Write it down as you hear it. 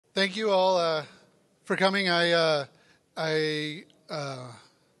Thank you all for coming. I'm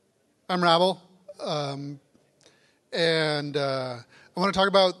Rabble, and I want to talk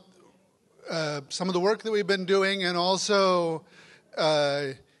about some of the work that we've been doing, and also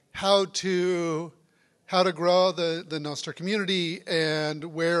how to grow the Nostr community and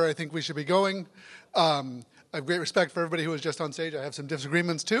where I think we should be going. I have great respect for everybody who was just on stage. I have some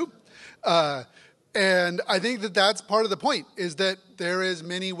disagreements too. And I think that that's part of the point, is that there is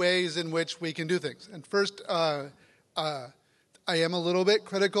many ways in which we can do things. And first, I am a little bit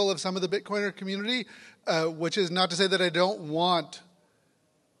critical of some of the Bitcoiner community, which is not to say that I don't want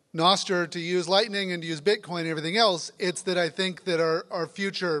Nostr to use Lightning and to use Bitcoin and everything else. It's that I think that our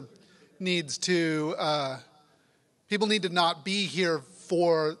future needs to, people need to not be here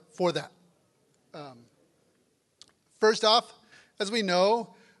for that. First off, as we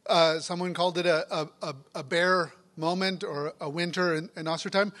know, someone called it a bear moment or a winter in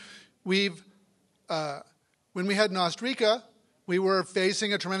Nostr time. When we had Nostrika, we were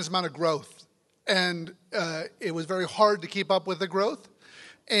facing a tremendous amount of growth. And it was very hard to keep up with the growth.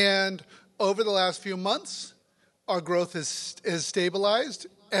 And over the last few months, our growth is stabilized,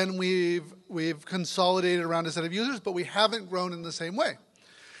 and we've consolidated around a set of users, but we haven't grown in the same way.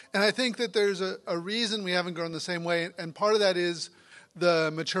 And I think that there's a reason we haven't grown the same way, and part of that is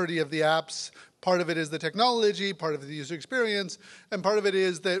the maturity of the apps. Part of it is the technology, part of it is the user experience, and part of it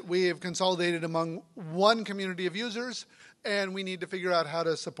is that we have consolidated among one community of users, and we need to figure out how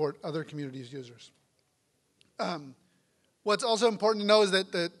to support other communities' users. What's also important to know is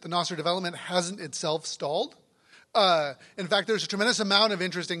that the Nostr development hasn't itself stalled. In fact, there's a tremendous amount of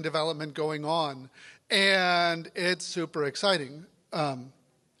interesting development going on, and it's super exciting.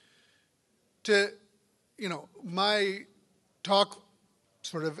 My talk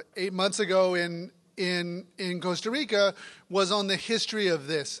sort of 8 months ago in Costa Rica was on the history of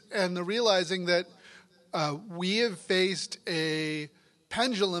this and the realizing that we have faced a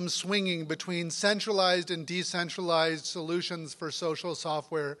pendulum swinging between centralized and decentralized solutions for social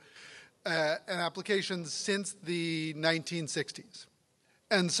software and applications since the 1960s.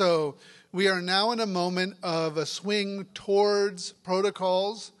 And so we are now in a moment of a swing towards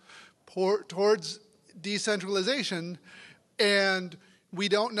protocols, towards decentralization, and we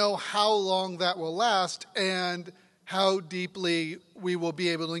don't know how long that will last and how deeply we will be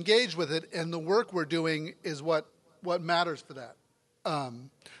able to engage with it, and the work we're doing is what matters for that. I'm going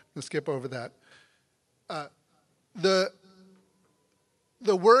to skip over that.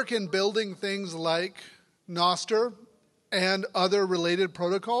 The work in building things like Nostr and other related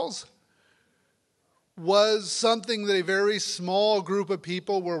protocols was something that a very small group of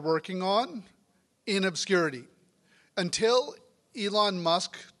people were working on in obscurity until Elon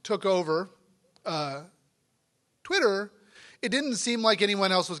Musk took over Twitter. It didn't seem like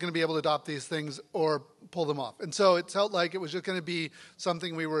anyone else was going to be able to adopt these things or pull them off. And so it felt like it was just going to be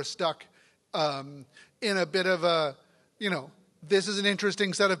something we were stuck in a bit of a, this is an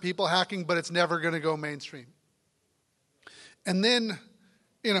interesting set of people hacking, but it's never going to go mainstream. And then,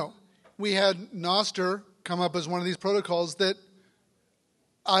 we had Nostr come up as one of these protocols that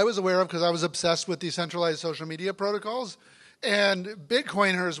I was aware of because I was obsessed with decentralized social media protocols. And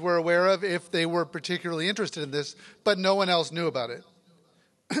Bitcoiners were aware of if they were particularly interested in this, but no one else knew about it.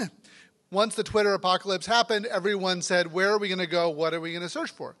 Once the Twitter apocalypse happened, everyone said, where are we going to go? What are we going to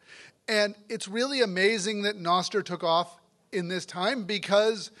search for? And it's really amazing that Nostr took off in this time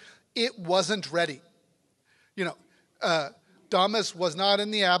because it wasn't ready. Damus was not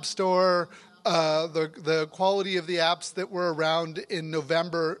in the App Store. The quality of the apps that were around in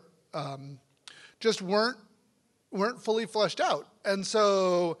November just weren't fully fleshed out. And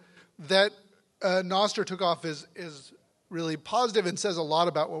so that Nostr took off is really positive and says a lot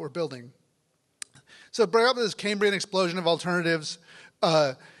about what we're building. So bring up this Cambrian explosion of alternatives,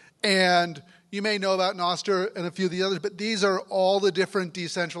 and you may know about Nostr and a few of the others, but these are all the different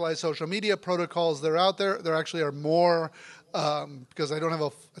decentralized social media protocols that are out there. There actually are more because I don't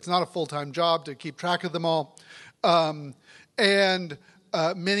have it's not a full-time job to keep track of them all. Many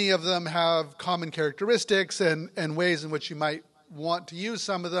of them have common characteristics and ways in which you might want to use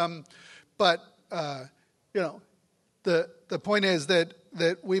some of them. But, the point is that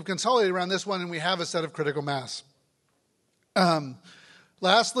we've consolidated around this one and we have a set of critical mass.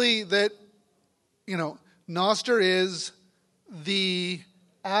 Lastly, that, Nostr is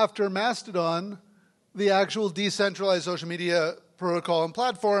after Mastodon, the actual decentralized social media protocol and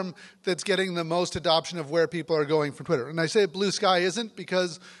platform that's getting the most adoption of where people are going from Twitter. And I say Blue Sky isn't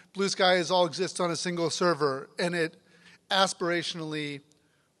because Blue Sky all exists on a single server, and it aspirationally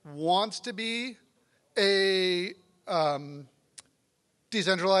wants to be a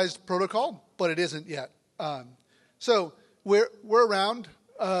decentralized protocol, but it isn't yet. So we're around.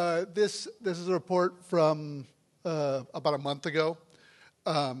 This is a report from about a month ago.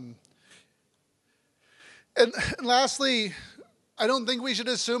 And lastly, I don't think we should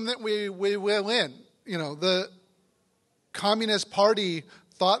assume that we will win. The Communist Party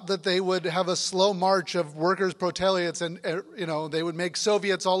thought that they would have a slow march of workers' proletariats and, they would make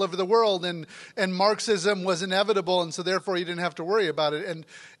Soviets all over the world and Marxism was inevitable and so therefore you didn't have to worry about it.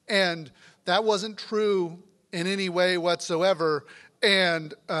 And that wasn't true in any way whatsoever.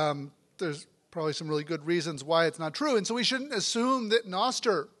 And there's probably some really good reasons why it's not true. And so we shouldn't assume that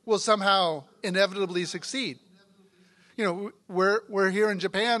Nostr will somehow inevitably succeed. We're here in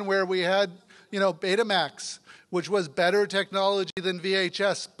Japan where we had, Betamax, which was better technology than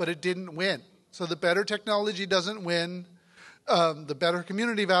VHS, but it didn't win. So the better technology doesn't win. The better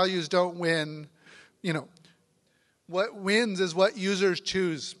community values don't win. What wins is what users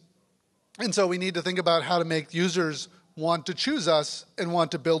choose. And so we need to think about how to make users want to choose us and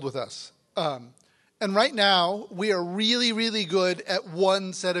want to build with us. And right now, we are really, really good at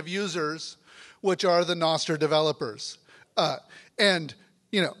one set of users, which are the Nostr developers.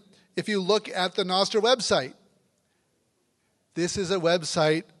 If you look at the Nostr website, this is a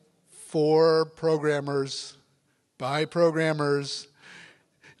website for programmers, by programmers.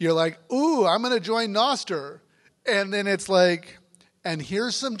 You're like, ooh, I'm going to join Nostr. And then it's like, and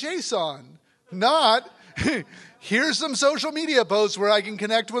here's some JSON. Not, here's some social media posts where I can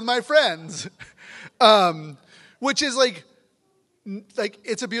connect with my friends. Which is like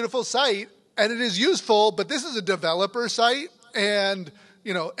it's a beautiful site and it is useful, but this is a developer site. And,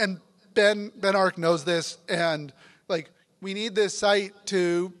 and Ben Ark knows this. And we need this site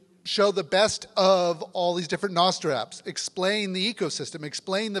to show the best of all these different Nostr apps, explain the ecosystem,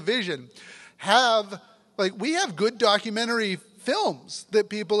 explain the vision. We have good documentary films that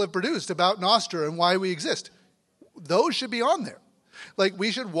people have produced about Nostr and why we exist. Those should be on there.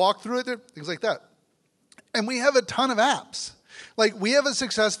 We should walk through it, things like that. And we have a ton of apps. We have a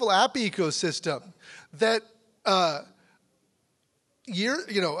successful app ecosystem that a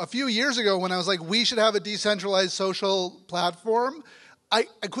few years ago when I was like, we should have a decentralized social platform, I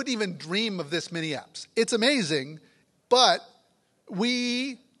couldn't even dream of this many apps. It's amazing, but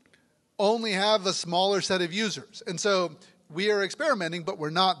we only have a smaller set of users. And so we are experimenting, but we're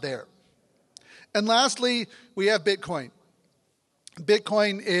not there. And lastly, we have Bitcoin.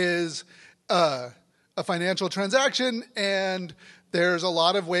 Bitcoin is a financial transaction, and there's a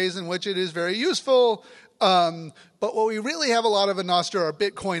lot of ways in which it is very useful. But what we really have a lot of in Nostr are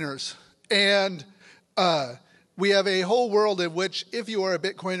Bitcoiners. And we have a whole world in which if you are a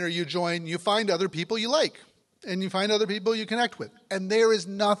Bitcoiner, you join, you find other people you like, and you find other people you connect with. And there is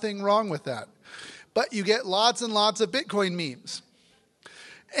nothing wrong with that. But you get lots and lots of Bitcoin memes.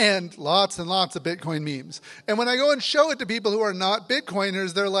 And lots of Bitcoin memes. And when I go and show it to people who are not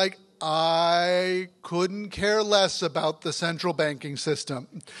Bitcoiners, they're like, I couldn't care less about the central banking system.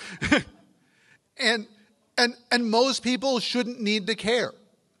 And most people shouldn't need to care.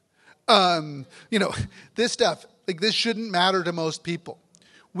 This stuff, this shouldn't matter to most people.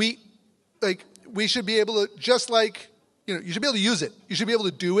 We should be able to, you should be able to use it. You should be able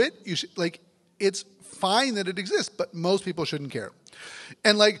to do it. You should, it's fine that it exists, but most people shouldn't care.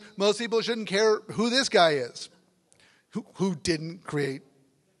 And most people shouldn't care who this guy is, who didn't create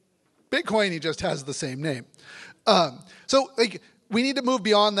Bitcoin. He just has the same name. We need to move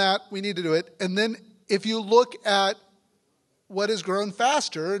beyond that. We need to do it. And then if you look at what has grown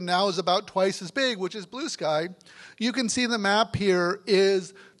faster and now is about twice as big, which is Blue Sky, you can see the map here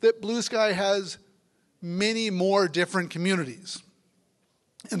is that Blue Sky has many more different communities.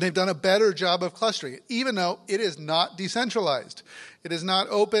 And they've done a better job of clustering it, even though it is not decentralized. It is not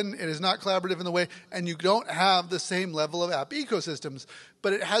open. It is not collaborative in the way, and you don't have the same level of app ecosystems.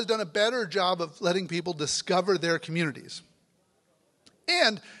 But it has done a better job of letting people discover their communities.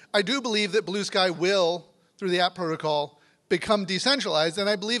 And I do believe that Blue Sky will, through the app protocol, become decentralized, and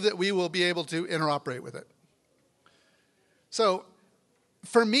I believe that we will be able to interoperate with it. So,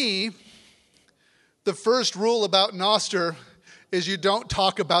 for me, the first rule about Nostr is you don't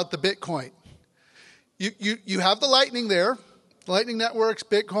talk about the Bitcoin. You have the Lightning there. Lightning networks,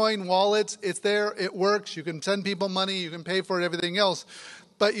 Bitcoin, wallets, it's there, it works. You can send people money, you can pay for it, everything else.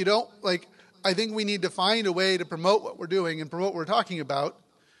 But you don't, I think we need to find a way to promote what we're doing and promote what we're talking about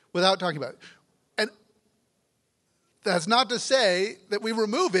without talking about it. And that's not to say that we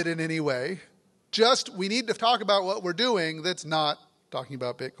remove it in any way. Just we need to talk about what we're doing that's not talking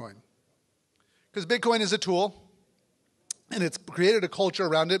about Bitcoin. Because Bitcoin is a tool, and it's created a culture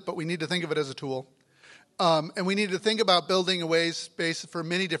around it, but we need to think of it as a tool. And we need to think about building a space for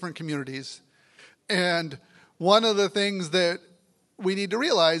many different communities. And one of the things that we need to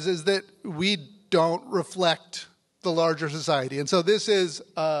realize is that we don't reflect the larger society. And so this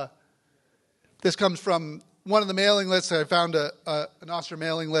comes from one of the mailing lists. I found a Nostr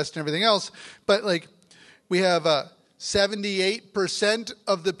mailing list and everything else. But like we have 78%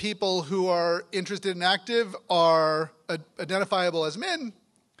 of the people who are interested and active are identifiable as men.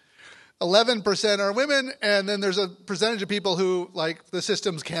 11% are women, and then there's a percentage of people who, like, the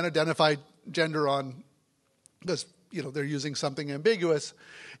systems can't identify gender on because, they're using something ambiguous.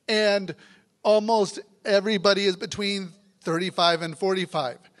 And almost everybody is between 35 and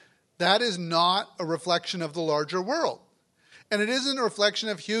 45. That is not a reflection of the larger world. And it isn't a reflection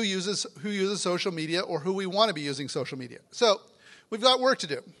of who uses social media or who we want to be using social media. So we've got work to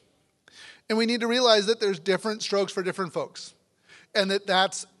do. And we need to realize that there's different strokes for different folks. And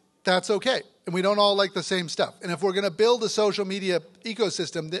that's okay. And we don't all like the same stuff. And if we're going to build a social media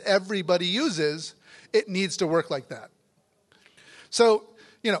ecosystem that everybody uses, it needs to work like that. So,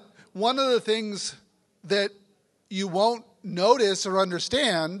 one of the things that you won't notice or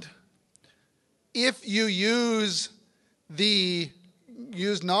understand if you use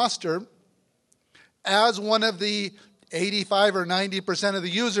Nostr as one of the 85 or 90% of the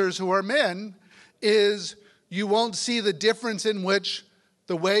users who are men is you won't see the difference in which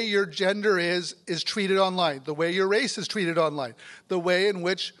the way your gender is treated online, the way your race is treated online, the way in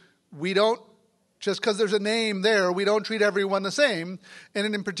which we don't, just because there's a name there, we don't treat everyone the same.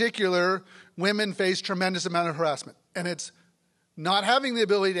 And in particular, women face tremendous amount of harassment. And it's not having the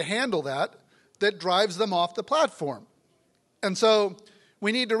ability to handle that drives them off the platform. And so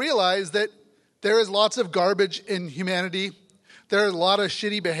we need to realize that there is lots of garbage in humanity. There is a lot of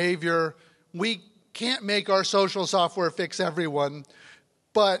shitty behavior. We can't make our social software fix everyone.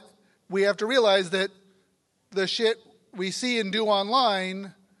 But we have to realize that the shit we see and do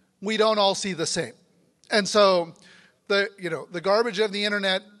online, we don't all see the same. And so the garbage of the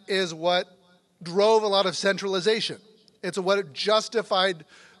internet is what drove a lot of centralization. It's what justified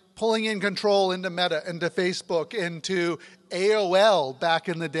pulling in control into Meta, into Facebook, into AOL back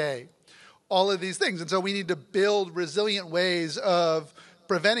in the day. All of these things. And so we need to build resilient ways of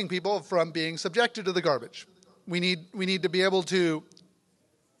preventing people from being subjected to the garbage. We need to be able to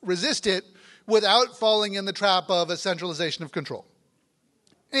resist it without falling in the trap of a centralization of control.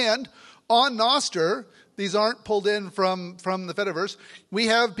 And on Nostr, these aren't pulled in from the Fediverse, we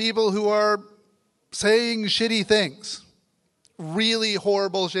have people who are saying shitty things, really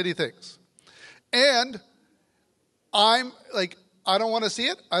horrible shitty things. And I don't want to see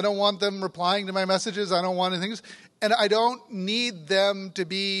it. I don't want them replying to my messages. I don't want anything. And I don't need them to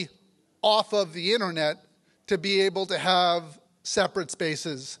be off of the internet to be able to have separate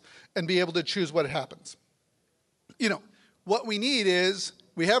spaces and be able to choose what happens. What we need is,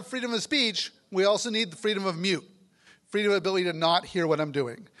 we have freedom of speech, we also need the freedom of mute, freedom of ability to not hear what I'm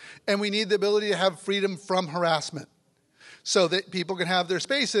doing. And we need the ability to have freedom from harassment so that people can have their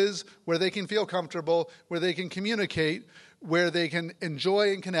spaces where they can feel comfortable, where they can communicate, where they can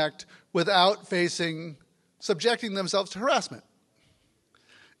enjoy and connect without subjecting themselves to harassment.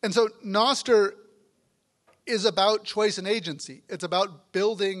 And so Nostr is about choice and agency. It's about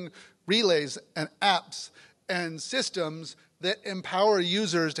building relays and apps and systems that empower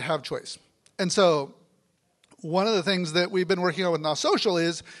users to have choice. And so one of the things that we've been working on with Nostr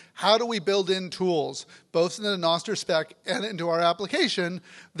is how do we build in tools, both in the Nostr spec and into our application,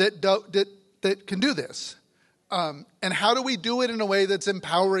 that can do this? And how do we do it in a way that's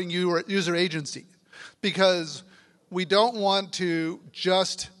empowering user agency? Because we don't want to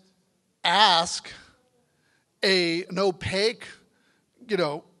just ask an opaque,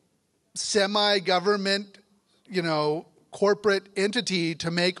 semi-government, corporate entity to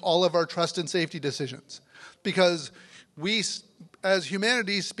make all of our trust and safety decisions. Because we, as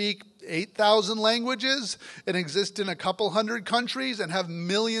humanity, speak 8,000 languages and exist in a couple hundred countries and have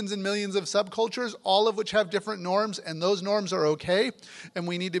millions and millions of subcultures, all of which have different norms, and those norms are okay. And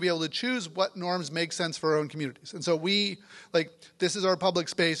we need to be able to choose what norms make sense for our own communities. And so this is our public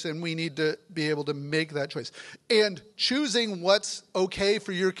space, and we need to be able to make that choice. And choosing what's okay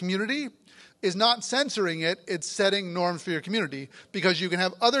for your community is not censoring it, it's setting norms for your community, because you can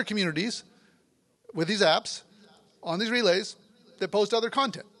have other communities with these apps on these relays that post other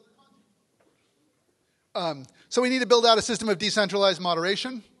content. So we need to build out a system of decentralized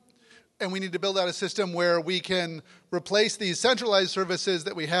moderation, and we need to build out a system where we can replace these centralized services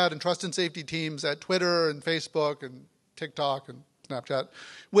that we had in trust and safety teams at Twitter and Facebook and TikTok and Snapchat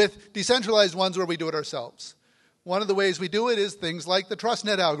with decentralized ones where we do it ourselves. One of the ways we do it is things like the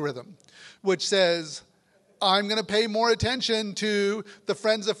TrustNet algorithm, which says, I'm going to pay more attention to the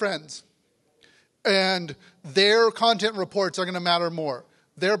friends of friends. And their content reports are going to matter more.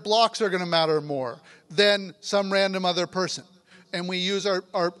 Their blocks are going to matter more than some random other person. And we use our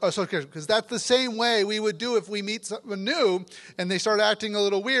social character, because that's the same way we would do if we meet someone new and they start acting a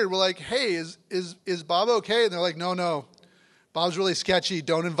little weird. We're like, hey, is Bob okay? And they're like, no, Bob's really sketchy.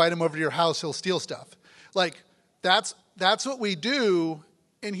 Don't invite him over to your house. He'll steal stuff. Like, that's what we do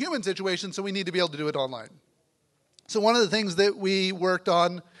in human situations, so we need to be able to do it online. So one of the things that we worked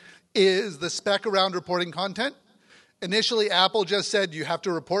on is the spec around reporting content. Initially, Apple just said you have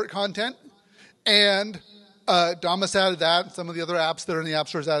to report content, and Damas added that. Some of the other apps that are in the app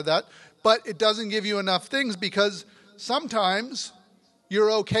stores added that. But it doesn't give you enough things, because sometimes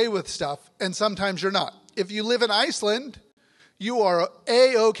you're okay with stuff, and sometimes you're not. If you live in Iceland, you are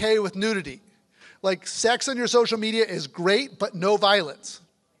A-okay with nudity. Like, sex on your social media is great, but no violence.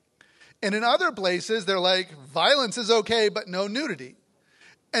 And in other places, they're like, violence is okay, but no nudity.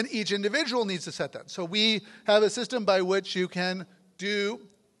 And each individual needs to set that. So we have a system by which you can do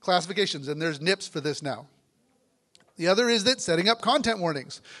classifications, and there's NIPS for this now. The other is that setting up content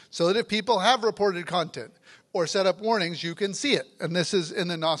warnings, so that if people have reported content or set up warnings, you can see it. And this is in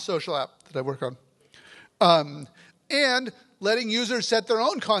the Nostr social app that I work on. And letting users set their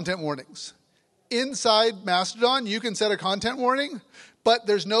own content warnings. Inside Mastodon, you can set a content warning, but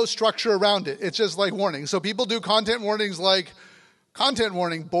there's no structure around it. It's just like warnings. So people do content warnings like content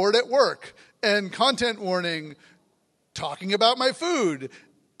warning, bored at work, and content warning, talking about my food.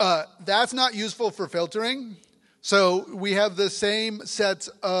 That's not useful for filtering. So we have the same sets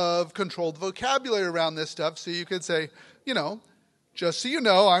of controlled vocabulary around this stuff. So you could say, just so you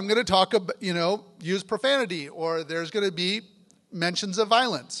know, I'm going to talk about, use profanity, or there's going to be mentions of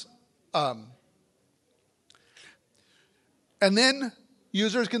violence. And then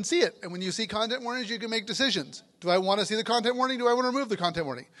users can see it. And when you see content warnings, you can make decisions. Do I want to see the content warning? Do I want to remove the content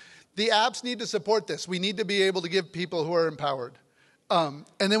warning? The apps need to support this. We need to be able to give people who are empowered. And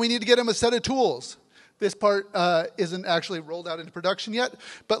then we need to get them a set of tools. This part isn't actually rolled out into production yet,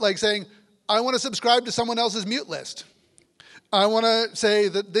 but like saying, I want to subscribe to someone else's mute list. I want to say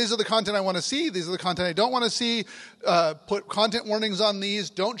that these are the content I want to see, these are the content I don't want to see, put content warnings on these,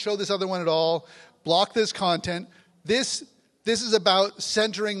 don't show this other one at all, block this content. This is about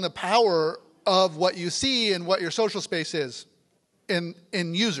centering the power of what you see and what your social space is in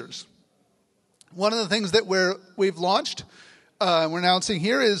users. One of the things that we've launched, we're announcing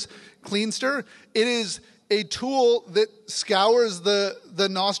here, is Cleanster. It is a tool that scours the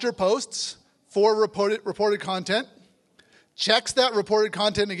Nostr posts for reported content, checks that reported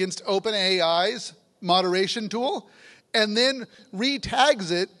content against OpenAI's moderation tool, and then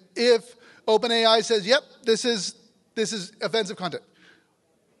retags it if OpenAI says, yep, this is offensive content.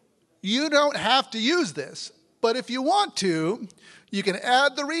 You don't have to use this, but if you want to, you can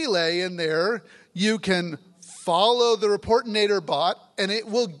add the relay in there. You can follow the Reportinator bot, and it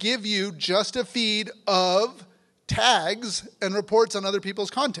will give you just a feed of tags and reports on other people's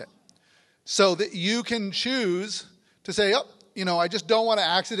content, so that you can choose to say, I just don't want to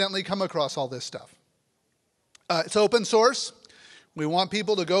accidentally come across all this stuff. It's open source. We want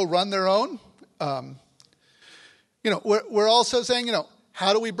people to go run their own. We're also saying,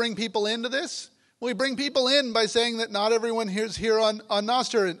 how do we bring people into this? Well, we bring people in by saying that not everyone is here on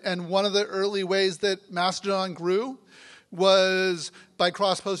Nostr. And one of the early ways that Mastodon grew was by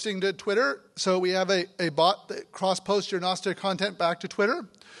cross-posting to Twitter. So we have a bot that cross-posts your Nostr content back to Twitter.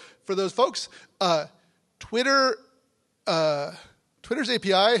 For those folks, Twitter's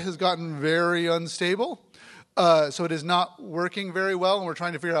API has gotten very unstable. So it is not working very well, and we're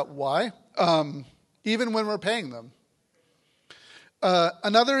trying to figure out why, even when we're paying them.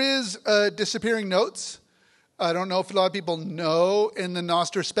 Another is disappearing notes. I don't know if a lot of people know in the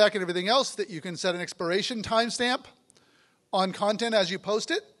Nostr spec and everything else that you can set an expiration timestamp on content as you post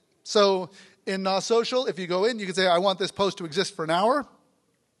it. So in Nostr Social, if you go in, you can say, I want this post to exist for an hour.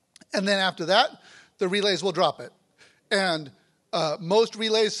 And then after that, the relays will drop it. And most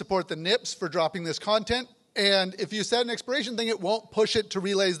relays support the NIPS for dropping this content. And if you set an expiration thing, it won't push it to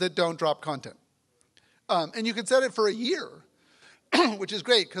relays that don't drop content. And you can set it for a year. Which is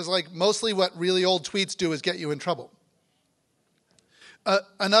great, because mostly what really old tweets do is get you in trouble.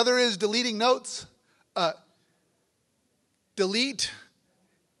 Another is deleting notes. Delete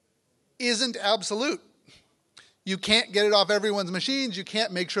isn't absolute. You can't get it off everyone's machines. You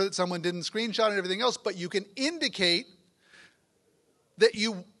can't make sure that someone didn't screenshot and everything else, but you can indicate that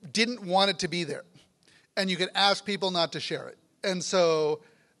you didn't want it to be there. And you can ask people not to share it. And so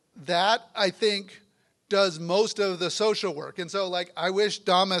that, I think, does most of the social work. And so I wish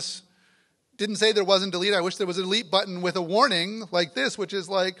Damas didn't say there wasn't delete. I wish there was a delete button with a warning like this, which is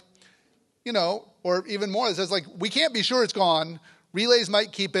like, or even more, it says like, we can't be sure it's gone. Relays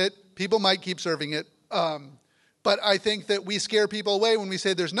might keep it. People might keep serving it. But I think that we scare people away when we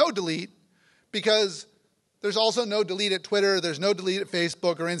say there's no delete, because there's also no delete at Twitter. There's no delete at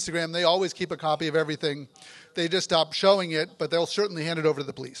Facebook or Instagram. They always keep a copy of everything. They just stop showing it, but they'll certainly hand it over to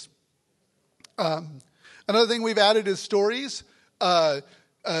the police. Another thing we've added is stories.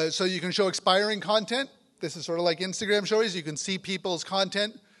 So you can show expiring content. This is sort of like Instagram stories. You can see people's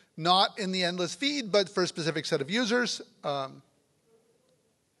content, not in the endless feed, but for a specific set of users. I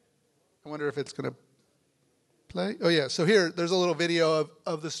wonder if it's going to play. Oh yeah, so here, there's a little video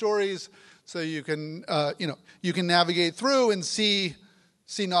of the stories. So you can, you can navigate through and see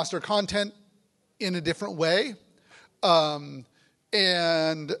Nostr content in a different way. And,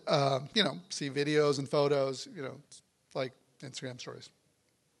 see videos and photos, like Instagram stories.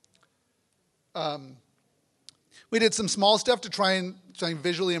 We did some small stuff to try and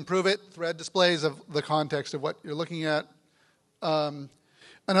visually improve it. Thread displays of the context of what you're looking at.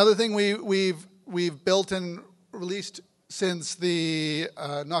 Another thing we've built and released since the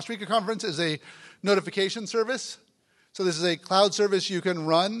Nostr conference is a notification service. So this is a cloud service you can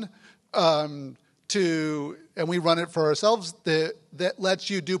run and we run it for ourselves, that lets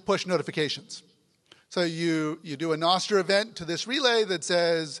you do push notifications. So you do a Nostr event to this relay that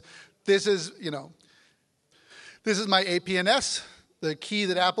says, this is my APNS, the key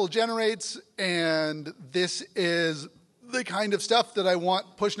that Apple generates, and this is the kind of stuff that I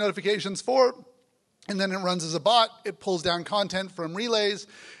want push notifications for. And then it runs as a bot. It pulls down content from relays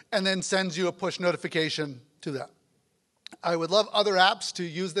and then sends you a push notification to that. I would love other apps to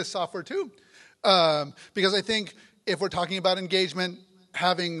use this software too, because I think if we're talking about engagement,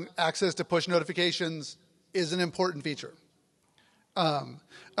 having access to push notifications is an important feature.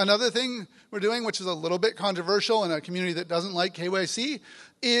 Another thing we're doing, which is a little bit controversial in a community that doesn't like KYC,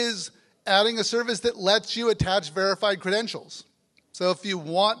 is adding a service that lets you attach verified credentials. So if you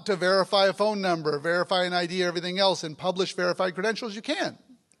want to verify a phone number, verify an ID, everything else, and publish verified credentials, you can.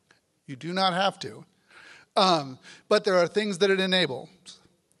 You do not have to. But there are things that it enables.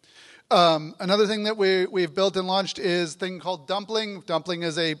 Another thing that we've built and launched is a thing called Dumpling. Dumpling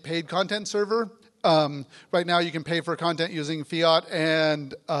is a paid content server. Right now you can pay for content using Fiat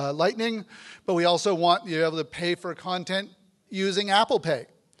and Lightning, but we also want you to be able to pay for content using Apple Pay,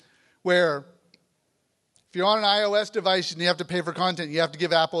 where if you're on an iOS device and you have to pay for content, you have to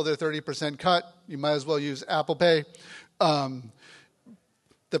give Apple their 30% cut. You might as well use Apple Pay. The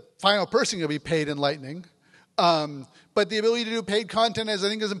final person will be paid in Lightning. But the ability to do paid content I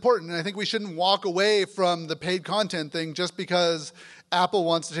think is important. And I think we shouldn't walk away from the paid content thing just because Apple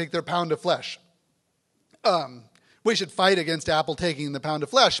wants to take their pound of flesh. We should fight against Apple taking the pound of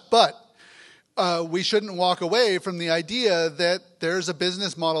flesh, but we shouldn't walk away from the idea that there's a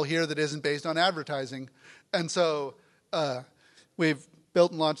business model here that isn't based on advertising. And so we've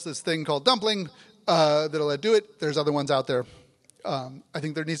built and launched this thing called Dumpling that'll do it. There's other ones out there. I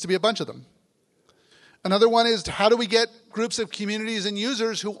think there needs to be a bunch of them. Another one is, how do we get groups of communities and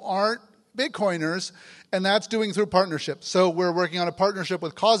users who aren't Bitcoiners? And that's doing through partnerships. So we're working on a partnership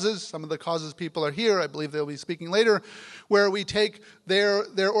with Causes. Some of the Causes people are here. I believe they'll be speaking later, where we take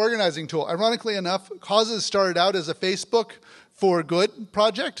their organizing tool. Ironically enough, Causes started out as a Facebook for Good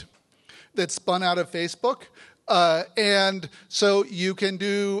project that spun out of Facebook. And so you can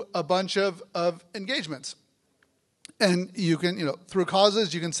do a bunch of engagements. And you can, through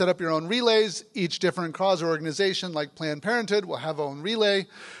Causes, you can set up your own relays. Each different cause or organization, like Planned Parenthood, will have their own relay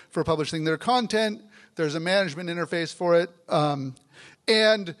for publishing their content. There's a management interface for it.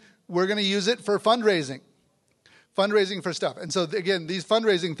 And we're going to use it for fundraising for stuff. And so, again, these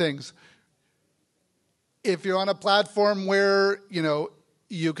fundraising things, if you're on a platform where,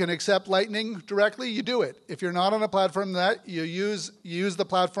 you can accept Lightning directly, you do it. If you're not on a platform that, you use the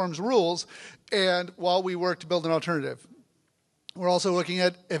platform's rules, and while we work to build an alternative. We're also looking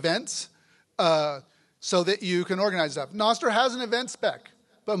at events so that you can organize stuff. Nostr has an event spec,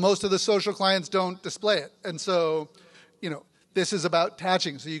 but most of the social clients don't display it. And so, this is about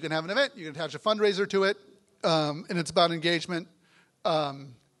attaching. So you can have an event, you can attach a fundraiser to it, and it's about engagement.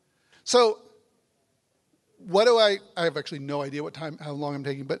 So what do I have actually no idea how long I'm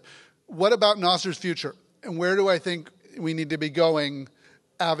taking, but what about Nostr's future? And where do I think we need to be going,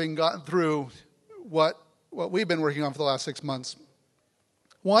 having gotten through what we've been working on for the last 6 months?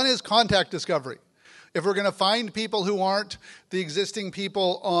 One is contact discovery. If we're going to find people who aren't the existing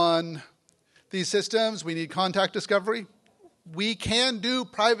people on these systems, we need contact discovery. We can do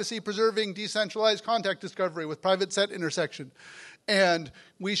privacy-preserving decentralized contact discovery with private set intersection, and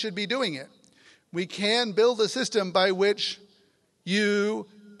we should be doing it. we can build a system by which you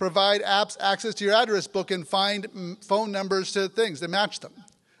provide apps access to your address book and find phone numbers to things that match them.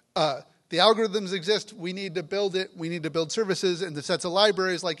 The algorithms exist. We need to build it. We need to build services and the sets of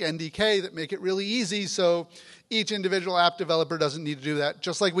libraries like NDK that make it really easy so each individual app developer doesn't need to do that,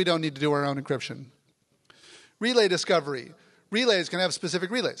 just like we don't need to do our own encryption. Relay discovery. Relays can have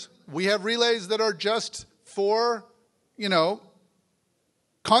specific relays. We have relays that are just for,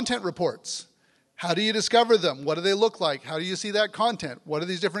 content reports. How do you discover them? What do they look like? How do you see that content? What do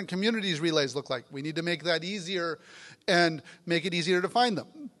these different communities relays look like? We need to make that easier and make it easier to find them.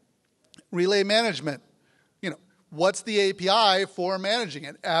 Relay management. What's the API for managing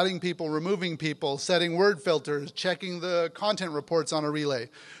it? Adding people, removing people, setting word filters, checking the content reports on a relay.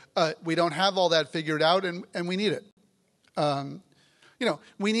 We don't have all that figured out, and we need it.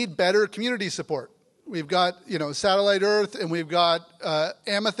 We need better community support. We've got, Satellite Earth, and we've got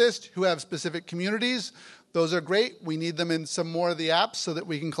Amethyst, who have specific communities. Those are great. We need them in some more of the apps so that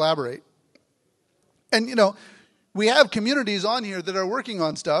we can collaborate. And, we have communities on here that are working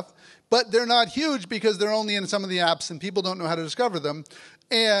on stuff, but they're not huge because they're only in some of the apps, and people don't know how to discover them.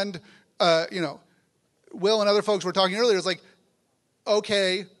 And, Will and other folks were talking earlier. It's like,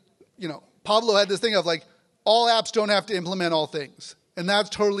 okay, Pablo had this thing of like, all apps don't have to implement all things. And that's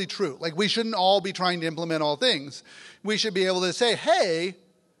totally true. Like, we shouldn't all be trying to implement all things. We should be able to say, hey,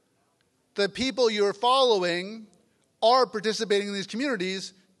 the people you're following are participating in these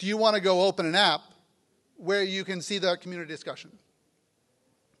communities. Do you want to go open an app where you can see that community discussion?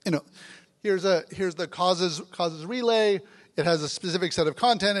 Here's the causes relay. It has a specific set of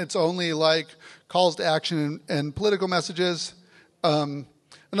content. It's only like calls to action and political messages.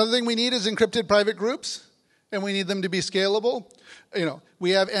 Another thing we need is encrypted private groups, and we need them to be scalable.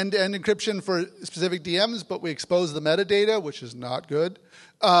 We have end-to-end encryption for specific DMs, but we expose the metadata, which is not good.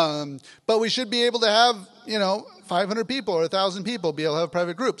 But we should be able to have, 500 people or 1,000 people be able to have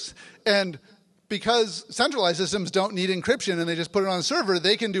private groups. And because centralized systems don't need encryption and they just put it on a server,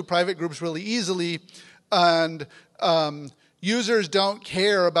 they can do private groups really easily. And users don't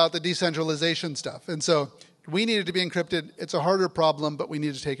care about the decentralization stuff. And so we need it to be encrypted. It's a harder problem, but we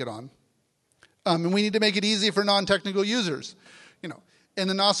need to take it on. And we need to make it easy for non-technical users. In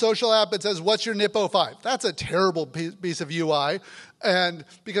the Nostr social app, it says, what's your NIP05? That's a terrible piece of UI, and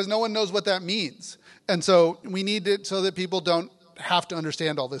because no one knows what that means. And so we need it so that people don't have to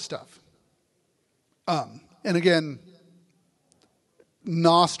understand all this stuff. And again,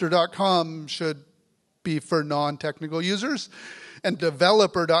 Nostr.com should be for non-technical users, and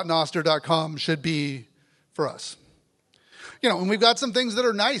developer.nostr.com should be for us. And we've got some things that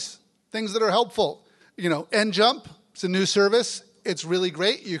are nice, things that are helpful. NJump, it's a new service. It's really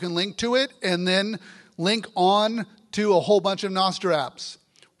great. You can link to it and then link on to a whole bunch of Nostr apps.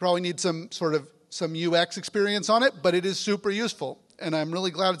 Probably need some UX experience on it, but it is super useful, and I'm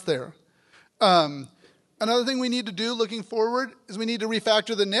really glad it's there. Another thing we need to do looking forward is we need to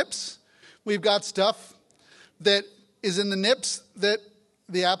refactor the NIPs. We've got stuff that is in the NIPs that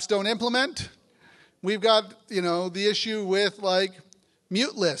the apps don't implement. We've got, the issue with like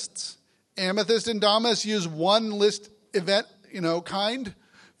mute lists. Amethyst and Damas use one list event, kind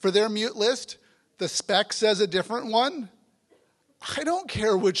for their mute list. The spec says a different one. I don't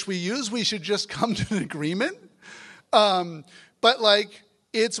care which we use. We should just come to an agreement. But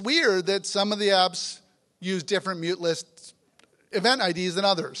it's weird that some of the apps use different mute list event IDs than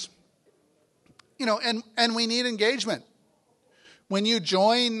others. And we need engagement. When you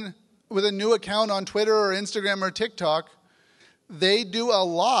join with a new account on Twitter or Instagram or TikTok, they do a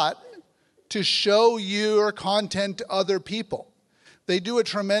lot to show your content to other people. They do a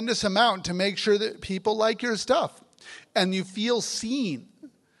tremendous amount to make sure that people like your stuff and you feel seen.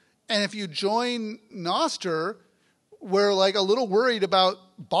 And if you join Nostr, we're a little worried about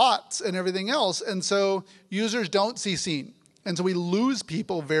bots and everything else, and so users don't see seen. And so we lose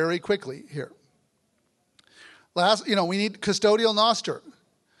people very quickly here. We need custodial Nostr,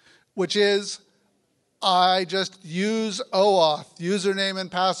 which is I just use OAuth, username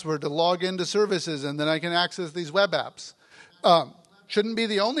and password, to log into services, and then I can access these web apps. Shouldn't be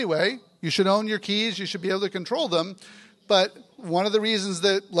the only way. You should own your keys. You should be able to control them. But one of the reasons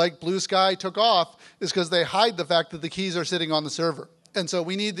that Blue Sky took off is because they hide the fact that the keys are sitting on the server. And so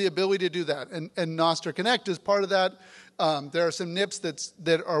we need the ability to do that. And Nostr Connect is part of that. There are some NIPs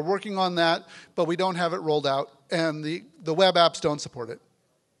that are working on that, but we don't have it rolled out. And the web apps don't support it.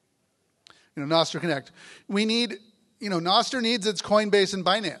 Nostr Connect. We need, Nostr needs its Coinbase and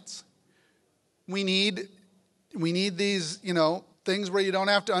Binance. We need these, things where you don't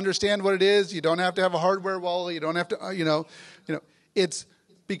have to understand what it is. You don't have to have a hardware wallet. You don't have to, it's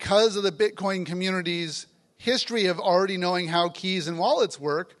because of the Bitcoin community's history of already knowing how keys and wallets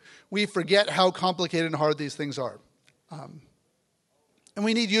work, we forget how complicated and hard these things are. And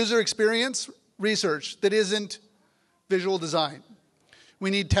we need user experience research that isn't visual design. We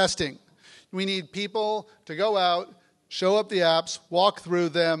need testing. We need people to go out, show up the apps, walk through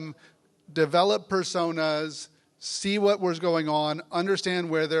them, develop personas, see what was going on, understand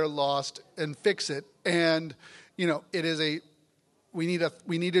where they're lost, and fix it. And it is we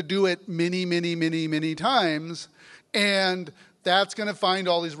need to do it many times, and that's going to find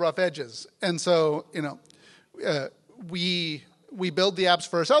all these rough edges. And so we build the apps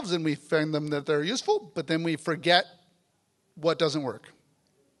for ourselves and we find them that they're useful, but then we forget what doesn't work.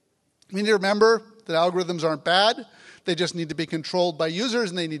 We need to remember that algorithms aren't bad. They just need to be controlled by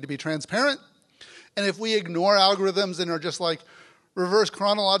users and they need to be transparent. And if we ignore algorithms and are just like reverse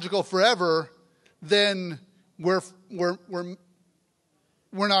chronological forever, then we're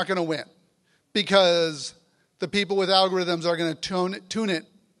not going to win, because the people with algorithms are going to tune it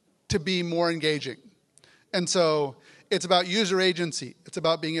to be more engaging. And so it's about user agency. It's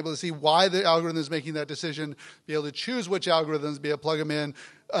about being able to see why the algorithm is making that decision, be able to choose which algorithms, be able to plug them in.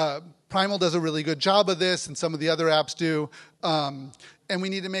 Primal does a really good job of this, and some of the other apps do. And we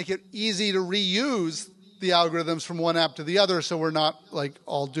need to make it easy to reuse the algorithms from one app to the other so we're not like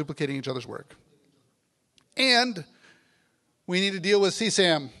all duplicating each other's work. And we need to deal with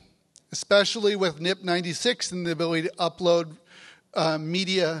CSAM, especially with NIP96 and the ability to upload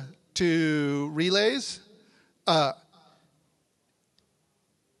media to relays. The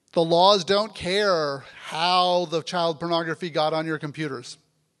laws don't care how the child pornography got on your computers.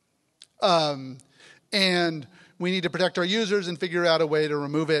 And we need to protect our users and figure out a way to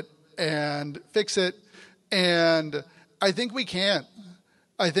remove it and fix it. And I think we can.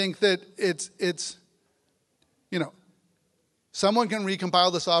 I think that it's someone can recompile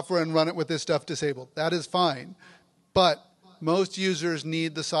the software and run it with this stuff disabled. That is fine. But most users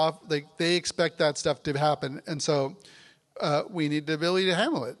need the they expect that stuff to happen. And so we need the ability to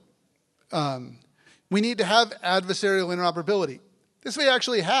handle it. We need to have adversarial interoperability. This we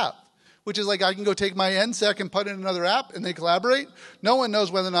actually have, which is like I can go take my NSEC and put in another app and they collaborate. No one knows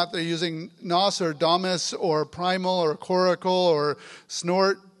whether or not they're using Nostr or Domus or Primal or Coracle or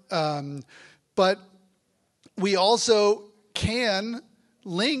Snort. But we also can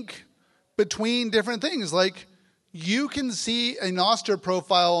link between different things. Like you can see a Nostr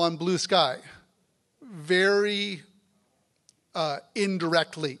profile on Blue Sky very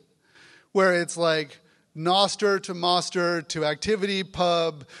indirectly, where it's like Nostr to Moster to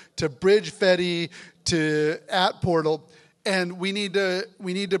ActivityPub to BridgeFetti to @Portal, and we need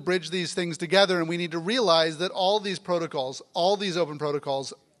to bridge these things together, and we need to realize that all these protocols, all these open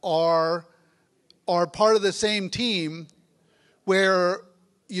protocols, are part of the same team, where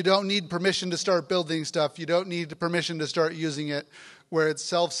you don't need permission to start building stuff, you don't need permission to start using it, where it's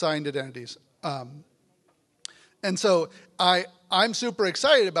self-signed identities. And so I'm super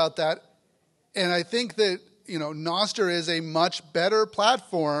excited about that. And I think that, Nostr is a much better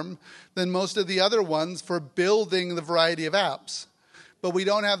platform than most of the other ones for building the variety of apps. But we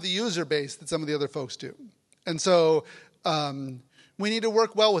don't have the user base that some of the other folks do. And so we need to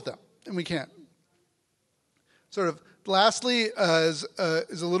work well with them, and we can. Sort of lastly, is a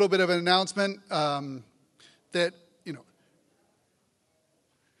little bit of an announcement that,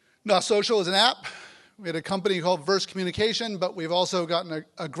 Nostr Social is an app. We had a company called Verse Communication, but we've also gotten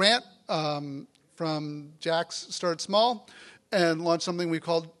a grant from Jack's Start Small and launched something we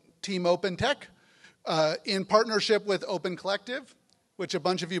called Team Open Tech in partnership with Open Collective, which a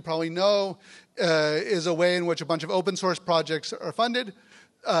bunch of you probably know is a way in which a bunch of open source projects are funded.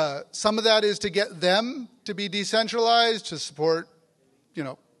 Some of that is to get them to be decentralized, to support,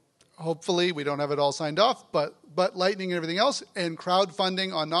 hopefully we don't have it all signed off, but Lightning and everything else, and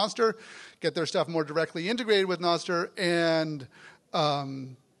crowdfunding on Nostr, get their stuff more directly integrated with Nostr, and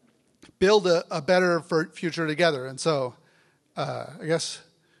build a better future together. And so I guess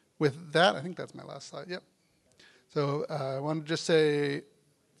with that, I think that's my last slide. Yep. So I want to just say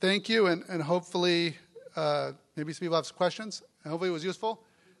thank you, and hopefully maybe some people have some questions. And hopefully it was useful.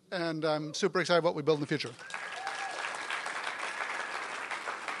 And I'm super excited about what we build in the future.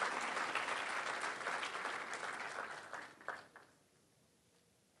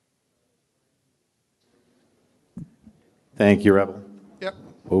 Thank you, Rabble. Yep.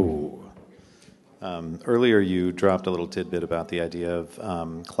 Oh. Earlier you dropped a little tidbit about the idea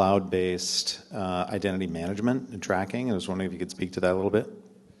of cloud-based identity management and tracking. I was wondering if you could speak to that a little bit.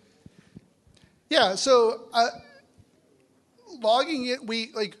 Yeah, so logging it,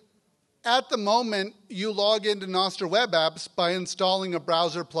 at the moment, you log into Nostr web apps by installing a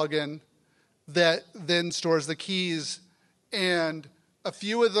browser plugin that then stores the keys, and a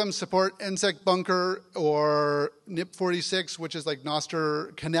few of them support NSEC Bunker or NIP46, which is like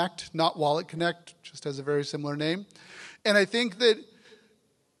Nostr Connect, not Wallet Connect, just has a very similar name. And I think that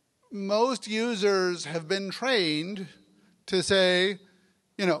most users have been trained to say,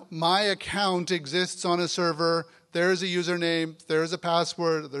 you know, my account exists on a server, there's a username, there's a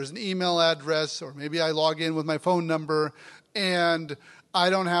password, there's an email address, or maybe I log in with my phone number, and I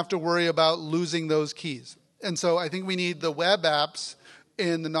don't have to worry about losing those keys. And so I think we need the web apps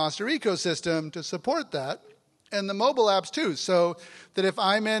in the Nostr ecosystem to support that, and the mobile apps too, so that if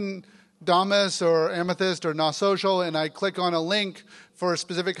I'm in Damus or Amethyst or Nosocial and I click on a link for a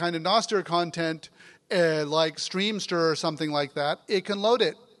specific kind of Nostr content, like Streamster or something like that, it can load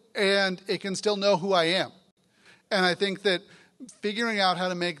it, and it can still know who I am. And I think that figuring out how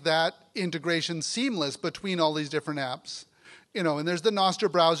to make that integration seamless between all these different apps, you know, and there's the Nostr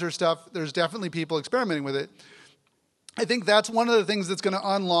browser stuff, there's definitely people experimenting with it. I think that's one of the things that's going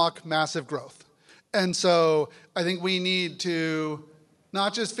to unlock massive growth. And so I think we need to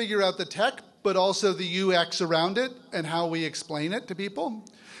not just figure out the tech, but also the UX around it and how we explain it to people.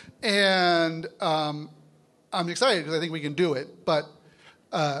 And I'm excited because I think we can do it. But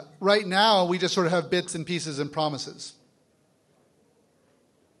right now, we just sort of have bits and pieces and promises.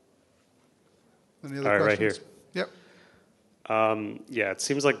 Any other questions? Right here. Yep. Yeah, it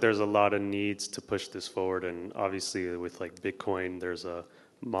seems like there's a lot of needs to push this forward, and obviously with like Bitcoin, there's a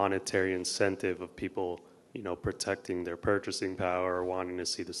monetary incentive of people, you know, protecting their purchasing power, wanting to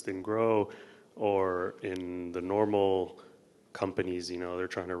see this thing grow, or in the normal companies, you know, they're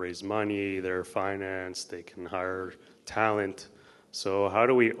trying to raise money, they're financed, they can hire talent. So how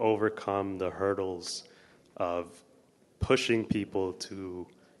do we overcome the hurdles of pushing people to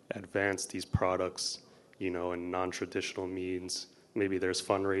advance these products, you know, in non-traditional means? Maybe there's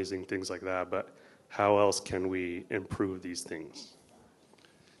fundraising, things like that, but how else can we improve these things?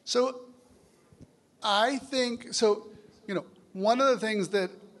 So I think, so, you know, one of the things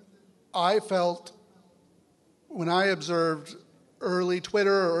that I felt when I observed early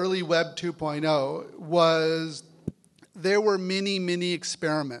Twitter or early Web 2.0 was there were many, many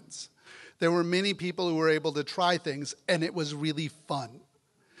experiments. There were many people who were able to try things, and it was really fun.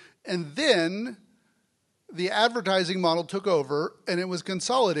 And then the advertising model took over, and it was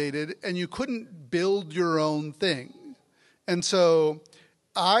consolidated, and you couldn't build your own thing. And so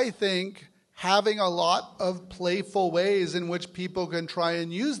I think having a lot of playful ways in which people can try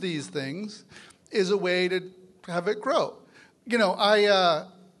and use these things is a way to have it grow. You know, I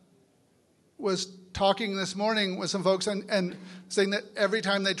was talking this morning with some folks and saying that every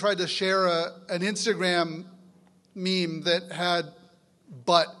time they tried to share an Instagram meme that had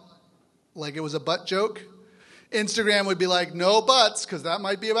butt, like it was a butt joke, Instagram would be like, no butts, because that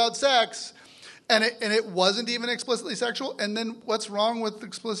might be about sex. And it wasn't even explicitly sexual. And then what's wrong with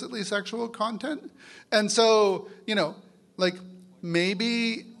explicitly sexual content? And so, you know, like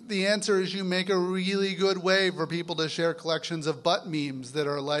maybe the answer is you make a really good way for people to share collections of butt memes that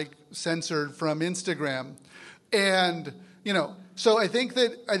are like censored from Instagram. And, you know, so I think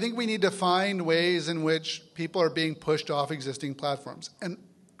we need to find ways in which people are being pushed off existing platforms. And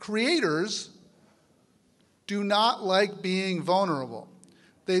creators do not like being vulnerable.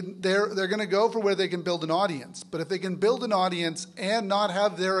 They're going to go for where they can build an audience. But if they can build an audience and not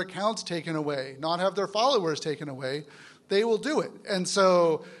have their accounts taken away, not have their followers taken away, they will do it. And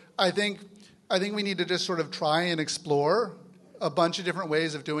so I think we need to just sort of try and explore a bunch of different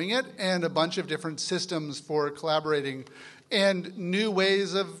ways of doing it and a bunch of different systems for collaborating and new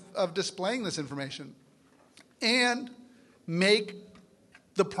ways of displaying this information. And make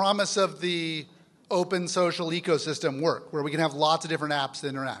the promise of the open social ecosystem work, where we can have lots of different apps that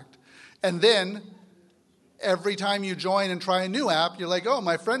interact. And then every time you join and try a new app, you're like, oh,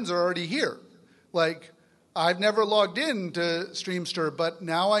 my friends are already here. Like, I've never logged in to Streamster, but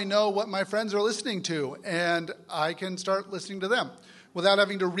now I know what my friends are listening to, and I can start listening to them without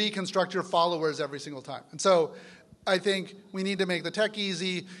having to reconstruct your followers every single time. And so I think we need to make the tech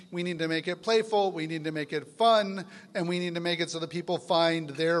easy, we need to make it playful, we need to make it fun, and we need to make it so that people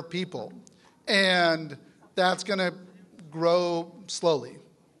find their people. And that's going to grow slowly.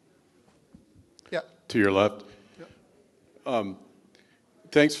 Yeah. To your left. Yeah.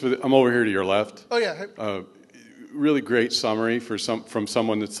 Thanks for I'm over here to your left. Oh, yeah. Really great summary from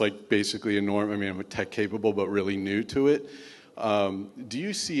someone that's like basically a norm. I mean, I'm tech capable, but really new to it. Do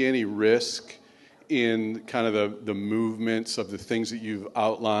you see any risk in kind of the movements of the things that you've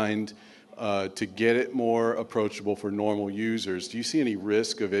outlined to get it more approachable for normal users, do you see any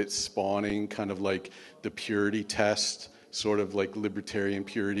risk of it spawning kind of like the purity test, sort of like libertarian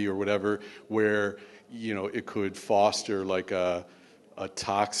purity or whatever, where, you know, it could foster like a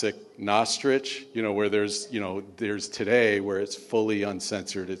toxic Nostrich, you know, where there's today where it's fully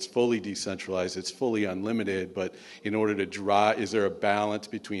uncensored, it's fully decentralized, it's fully unlimited, but in order to drive, is there a balance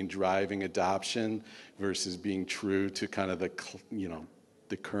between driving adoption versus being true to kind of the, you know,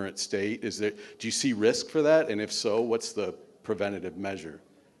 the current state? Is there, do you see risk for that? And if so, what's the preventative measure?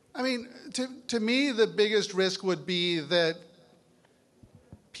 I mean, to me, the biggest risk would be that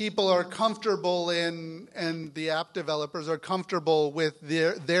people are comfortable in, and the app developers are comfortable with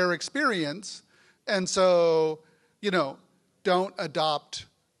their experience, and so, you know, don't adopt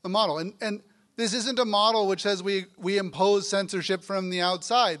a model. And this isn't a model which says we impose censorship from the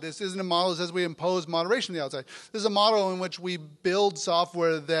outside. This isn't a model that says we impose moderation from the outside. This is a model in which we build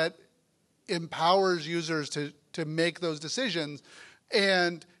software that empowers users to make those decisions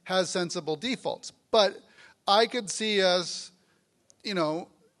and has sensible defaults. But I could see us, you know,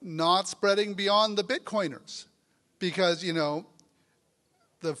 not spreading beyond the Bitcoiners because, you know,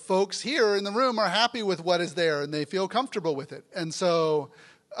 the folks here in the room are happy with what is there and they feel comfortable with it. And so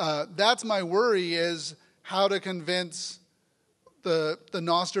that's my worry, is how to convince the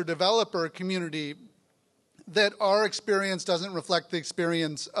Nostr developer community that our experience doesn't reflect the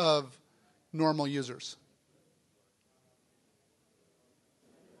experience of normal users.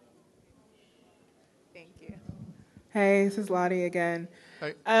 Thank you. Hey, this is Lottie again.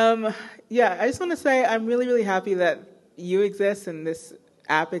 Hi. Yeah, I just want to say I'm really, really happy that you exist and this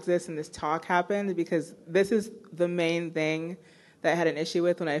app exists and this talk happened, because this is the main thing that I had an issue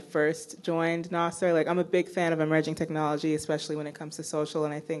with when I first joined Nostr. Like, I'm a big fan of emerging technology, especially when it comes to social,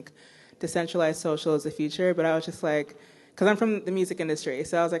 and I think decentralized social is the future. But I was just like, because I'm from the music industry,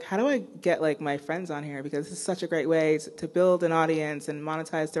 so I was like, how do I get like my friends on here? Because this is such a great way to build an audience and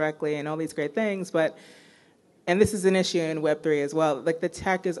monetize directly and all these great things. And this is an issue in Web3 as well. Like, the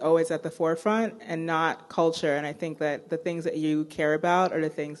tech is always at the forefront and not culture. And I think that the things that you care about are the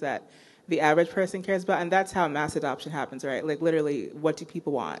things that the average person cares about. And that's how mass adoption happens, right? Like, literally, what do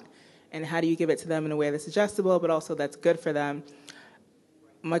people want? And how do you give it to them in a way that's adjustable, but also that's good for them?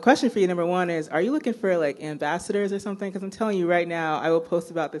 My question for you, number one, is, are you looking for like ambassadors or something? Because I'm telling you right now, I will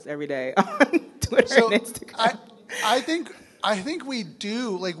post about this every day on Twitter and Instagram. I think we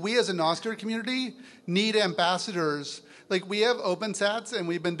do, like, we as a Nostr community need ambassadors. Like, we have OpenSats and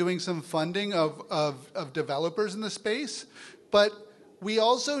we've been doing some funding of developers in the space, but we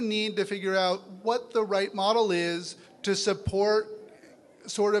also need to figure out what the right model is to support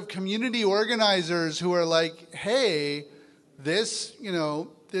sort of community organizers who are like, hey, this, you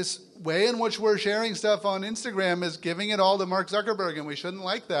know, this way in which we're sharing stuff on Instagram is giving it all to Mark Zuckerberg, and we shouldn't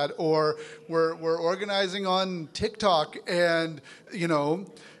like that. Or we're organizing on TikTok, and, you know,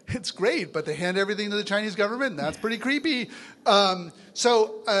 it's great, but they hand everything to the Chinese government, and that's pretty creepy. And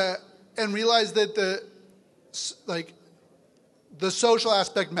realize that the social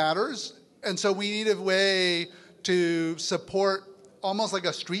aspect matters, and so we need a way to support almost like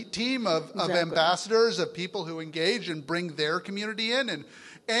a street team of ambassadors, of people who engage and bring their community in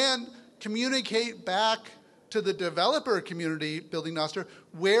and communicate back to the developer community building Nostr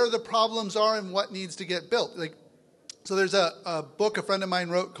where the problems are and what needs to get built. Like, so there's a book a friend of mine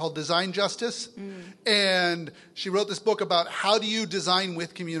wrote called Design Justice, and she wrote this book about how do you design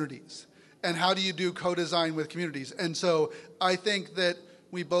with communities and how do you do co-design with communities. And so I think that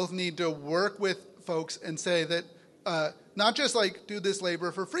we both need to work with folks and say that not just like do this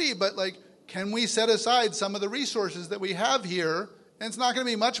labor for free, but like, can we set aside some of the resources that we have here? And it's not going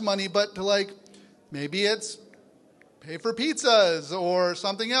to be much money, but to like, maybe it's pay for pizzas or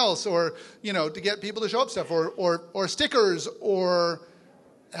something else, or, you know, to get people to show up stuff, or stickers, or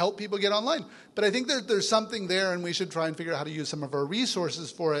help people get online. But I think there's something there, and we should try and figure out how to use some of our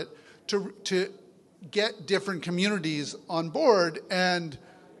resources for it to get different communities on board and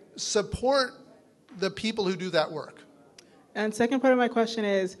support the people who do that work. And second part of my question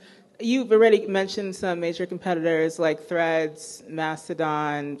is, you've already mentioned some major competitors like Threads,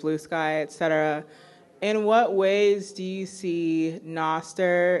 Mastodon, Blue Sky, et cetera. In what ways do you see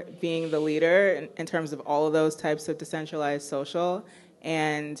Nostr being the leader in terms of all of those types of decentralized social?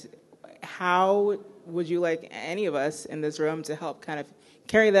 And how would you like any of us in this room to help kind of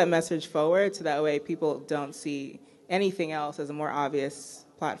carry that message forward so that way people don't see anything else as a more obvious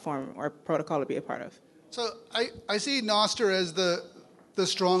platform or protocol to be a part of? So I see Nostr as the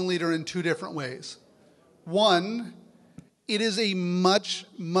strong leader in two different ways. One, it is a much,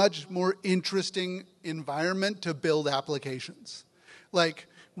 much more interesting environment to build applications. Like,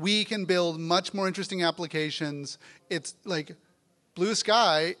 we can build much more interesting applications. It's like Blue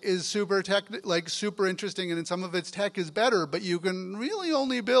Sky is super super interesting, and some of its tech is better, but you can really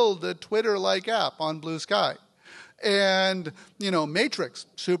only build a Twitter-like app on Blue Sky. And, Matrix,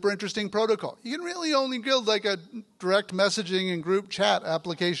 super interesting protocol. You can really only build like a direct messaging and group chat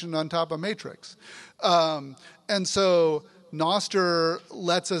application on top of Matrix. And so Nostr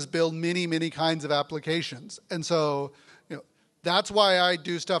lets us build many, many kinds of applications. And so, that's why I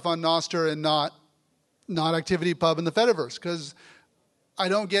do stuff on Nostr and not ActivityPub in the Fediverse, because I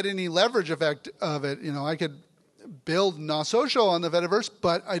don't get any leverage effect of it. I could build Nosocial on the Fediverse,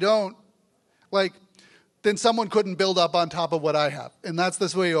 but I don't, then someone couldn't build up on top of what I have. And that's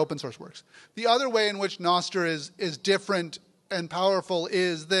the way open source works. The other way in which Nostr is different and powerful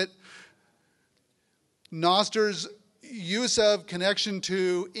is that Nostr's use of connection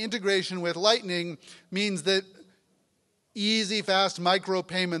to integration with Lightning means that easy, fast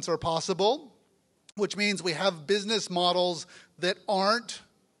micropayments are possible, which means we have business models that aren't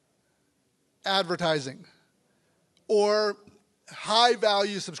advertising or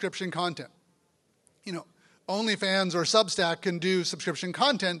high-value subscription content. OnlyFans or Substack can do subscription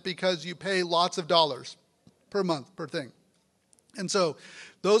content because you pay lots of dollars per month per thing. And so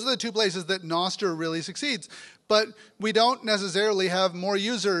those are the two places that Nostr really succeeds. But we don't necessarily have more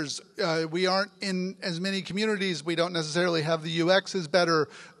users. We aren't in as many communities. We don't necessarily have the UX is better.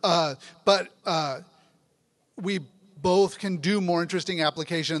 But we both can do more interesting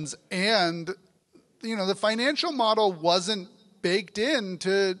applications. And, the financial model wasn't baked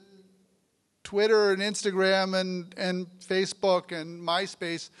into Twitter and Instagram and Facebook and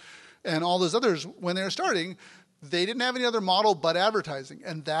MySpace and all those others when they were starting. They didn't have any other model but advertising.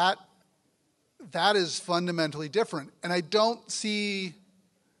 And that is fundamentally different. And I don't see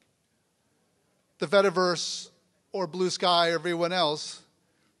the Fediverse or Blue Sky or everyone else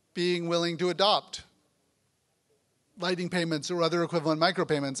being willing to adopt Lightning payments or other equivalent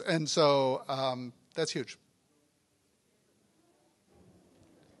micropayments. And so that's huge.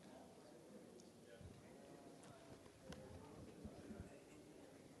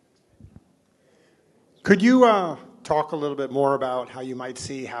 Could you talk a little bit more about how you might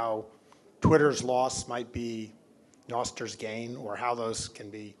see how Twitter's loss might be Nostr's gain, or how those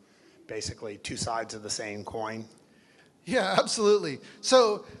can be basically two sides of the same coin? Yeah, absolutely.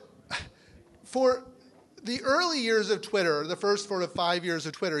 So for the early years of Twitter, the first 4 to 5 years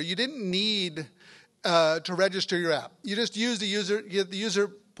of Twitter, you didn't need to register your app. You just used the user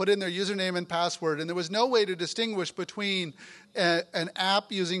put in their username and password, and there was no way to distinguish between an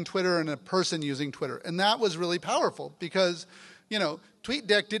app using Twitter and a person using Twitter. And that was really powerful because,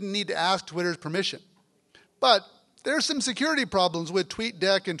 TweetDeck didn't need to ask Twitter's permission. But there's some security problems with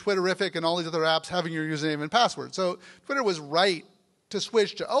TweetDeck and Twitterific and all these other apps having your username and password. So Twitter was right to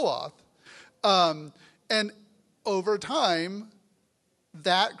switch to OAuth. And over time,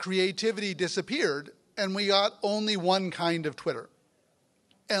 that creativity disappeared, and we got only one kind of Twitter.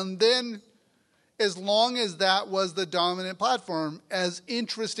 And then, as long as that was the dominant platform, as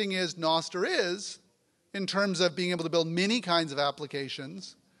interesting as Nostr is, in terms of being able to build many kinds of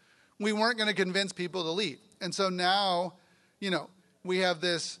applications, we weren't going to convince people to leave. And so now, we have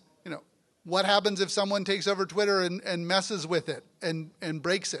this, what happens if someone takes over Twitter and messes with it and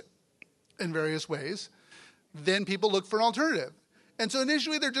breaks it in various ways? Then people look for an alternative. And so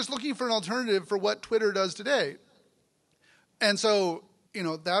initially they're just looking for an alternative for what Twitter does today. And so,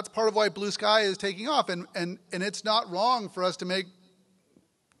 that's part of why Blue Sky is taking off. And it's not wrong for us to make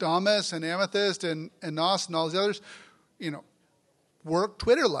Damus and Amethyst and Nos and all these others, work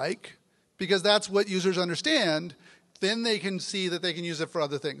Twitter-like, because that's what users understand. Then they can see that they can use it for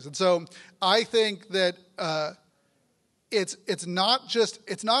other things. And so I think that it's not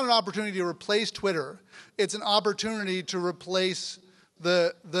an opportunity to replace Twitter. It's an opportunity to replace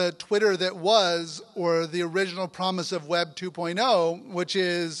the Twitter that was, or the original promise of Web 2.0, which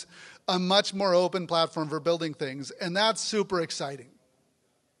is a much more open platform for building things. And that's super exciting.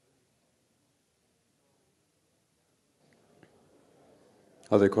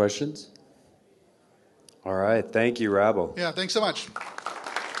 Other questions? All right. Thank you, Rabble. Yeah, thanks so much.